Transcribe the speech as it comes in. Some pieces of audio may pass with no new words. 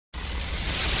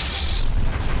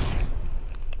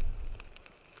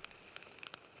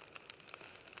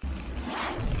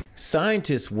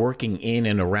Scientists working in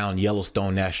and around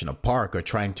Yellowstone National Park are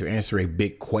trying to answer a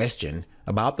big question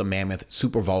about the mammoth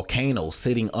supervolcano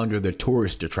sitting under the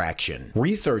tourist attraction.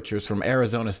 Researchers from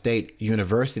Arizona State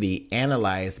University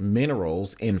analyzed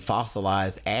minerals in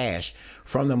fossilized ash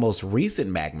from the most recent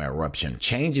magma eruption.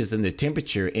 Changes in the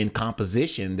temperature and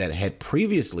composition that had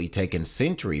previously taken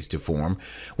centuries to form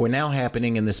were now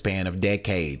happening in the span of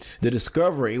decades. The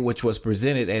discovery, which was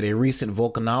presented at a recent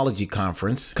volcanology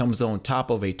conference, comes on top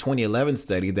of a 2011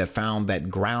 study that found that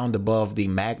ground above the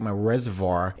magma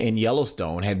reservoir in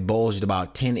Yellowstone had bulged about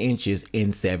 10 inches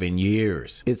in 7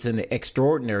 years. It's an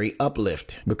extraordinary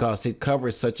uplift because it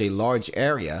covers such a large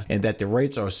area and that the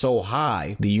rates are so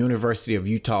high, the University of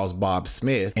Utah's Bob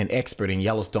Smith, an expert in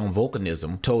Yellowstone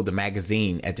volcanism, told the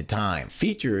magazine at the time.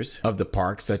 Features of the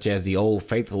park, such as the Old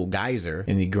Faithful Geyser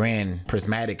and the Grand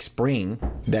Prismatic Spring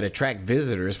that attract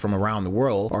visitors from around the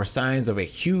world, are signs of a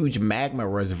huge magma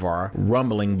reservoir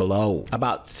rumbling below.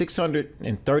 About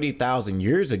 630,000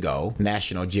 years ago,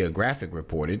 National Geographic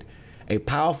reported, a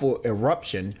powerful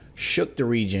eruption shook the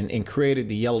region and created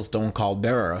the Yellowstone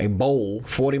caldera, a bowl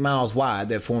 40 miles wide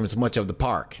that forms much of the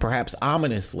park. Perhaps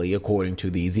ominously, according to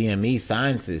the ZME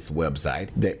Sciences website,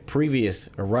 that previous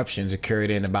eruptions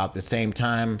occurred in about the same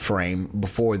time frame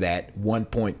before that,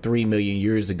 1.3 million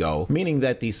years ago, meaning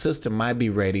that the system might be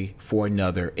ready for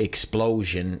another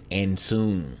explosion and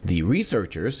soon. The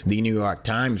researchers, the New York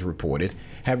Times reported,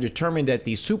 have determined that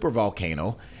the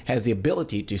supervolcano has the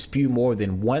ability to spew more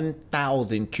than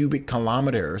 1,000 cubic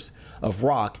kilometers of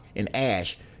rock and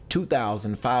ash,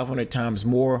 2,500 times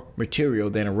more material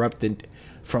than erupted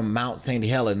from Mount St.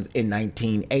 Helens in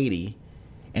 1980,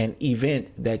 an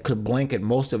event that could blanket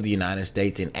most of the United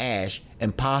States in ash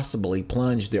and possibly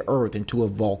plunge the Earth into a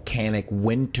volcanic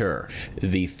winter.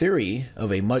 The theory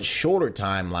of a much shorter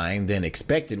timeline than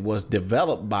expected was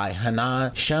developed by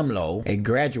Hannah Shamlo, a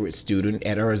graduate student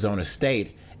at Arizona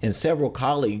State, and several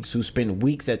colleagues who spent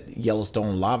weeks at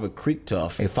Yellowstone Lava Creek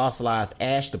Tuff, a fossilized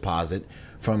ash deposit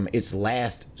from its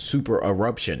last super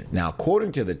eruption. Now,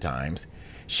 according to the Times,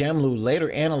 Shamlu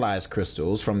later analyzed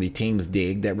crystals from the team's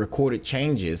dig that recorded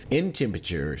changes in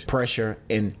temperatures, pressure,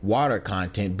 and water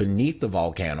content beneath the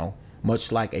volcano,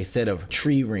 much like a set of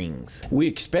tree rings. We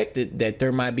expected that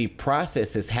there might be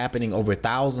processes happening over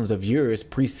thousands of years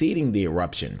preceding the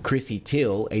eruption. Chrissy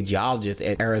Till, a geologist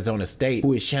at Arizona State,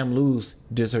 who is Shamlu's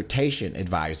dissertation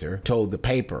advisor, told the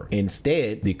paper.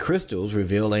 Instead, the crystals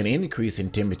reveal an increase in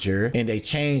temperature and a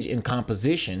change in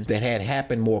composition that had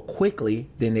happened more quickly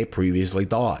than they previously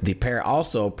thought. The pair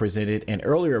also presented an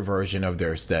earlier version of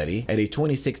their study at a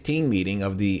 2016 meeting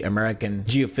of the American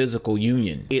Geophysical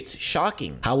Union. It's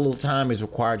shocking how little time is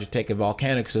required to take a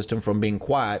volcanic system from being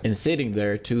quiet and sitting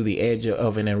there to the edge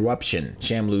of an eruption,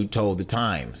 Shamlu told the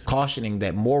Times, cautioning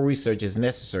that more research is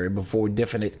necessary before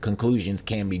definite conclusions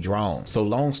can be drawn. So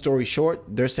long story short,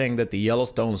 they're saying that the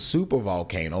Yellowstone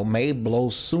supervolcano may blow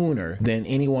sooner than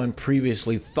anyone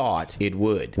previously thought it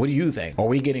would. What do you think? Are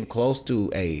we getting close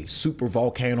to a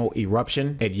supervolcano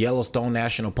eruption at Yellowstone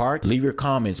National Park? Leave your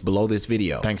comments below this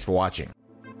video. Thanks for watching.